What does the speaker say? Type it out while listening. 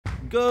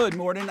Good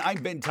morning,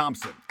 I'm Ben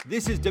Thompson.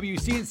 This is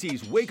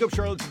WCNC's Wake Up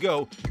Charlotte to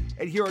Go,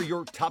 and here are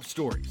your top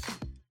stories.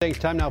 Thanks,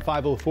 time now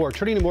 5:04.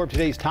 Turning to more of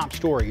today's top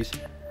stories.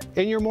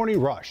 In your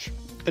morning rush,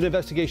 an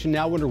investigation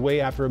now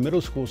underway after a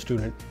middle school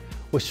student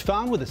was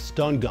found with a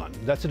stun gun.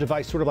 That's a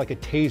device sort of like a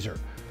taser.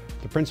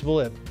 The principal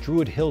at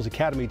Druid Hills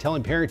Academy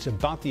telling parents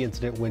about the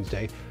incident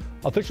Wednesday.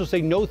 Officials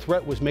say no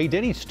threat was made to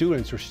any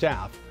students or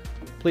staff.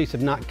 Police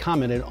have not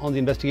commented on the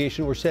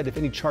investigation or said if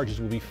any charges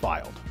will be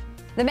filed.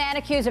 The man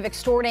accused of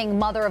extorting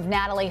mother of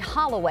Natalee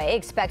Holloway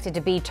expected to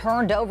be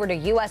turned over to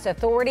U.S.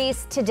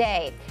 authorities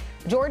today.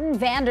 Jordan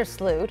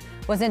Vandersloot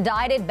was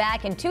indicted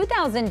back in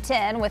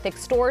 2010 with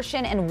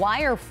extortion and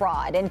wire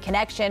fraud in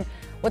connection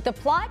with the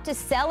plot to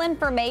sell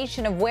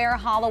information of where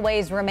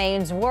Holloway's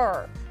remains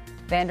were.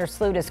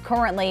 Vandersloot is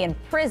currently in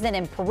prison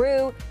in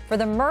Peru for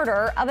the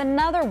murder of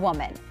another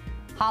woman.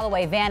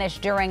 Holloway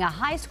vanished during a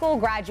high school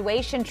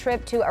graduation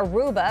trip to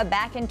Aruba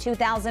back in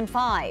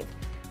 2005.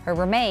 Her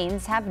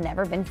remains have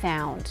never been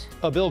found.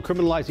 A bill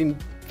criminalizing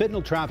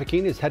fentanyl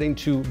trafficking is heading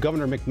to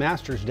Governor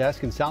McMaster's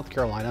desk in South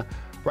Carolina.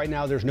 Right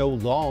now, there's no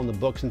law on the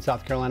books in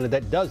South Carolina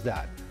that does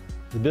that.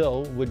 The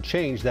bill would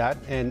change that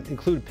and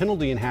include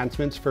penalty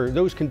enhancements for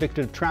those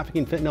convicted of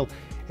trafficking fentanyl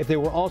if they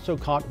were also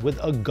caught with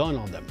a gun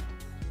on them.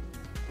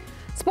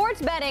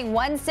 Sports betting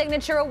one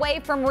signature away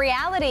from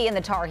reality in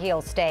the Tar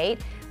Heel state.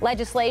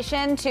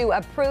 Legislation to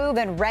approve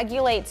and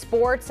regulate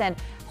sports and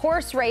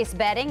horse race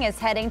betting is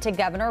heading to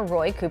Governor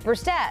Roy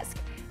Cooper's desk.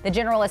 The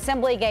General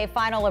Assembly gave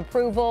final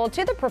approval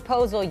to the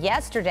proposal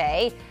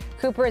yesterday.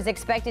 Cooper is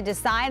expected to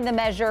sign the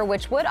measure,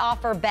 which would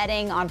offer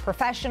betting on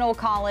professional,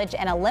 college,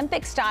 and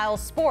Olympic-style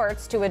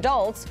sports to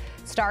adults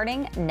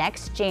starting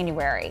next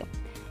January.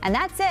 And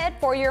that's it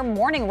for your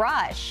Morning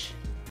Rush.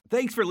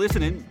 Thanks for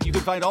listening. You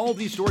can find all of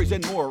these stories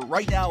and more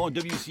right now on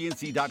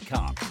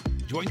WCNC.com.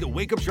 Join the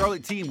Wake Up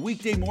Charlotte team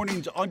weekday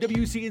mornings on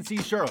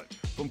WCNC Charlotte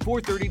from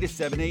 4:30 to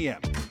 7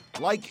 a.m.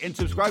 Like and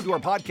subscribe to our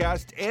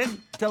podcast and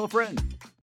tell a friend.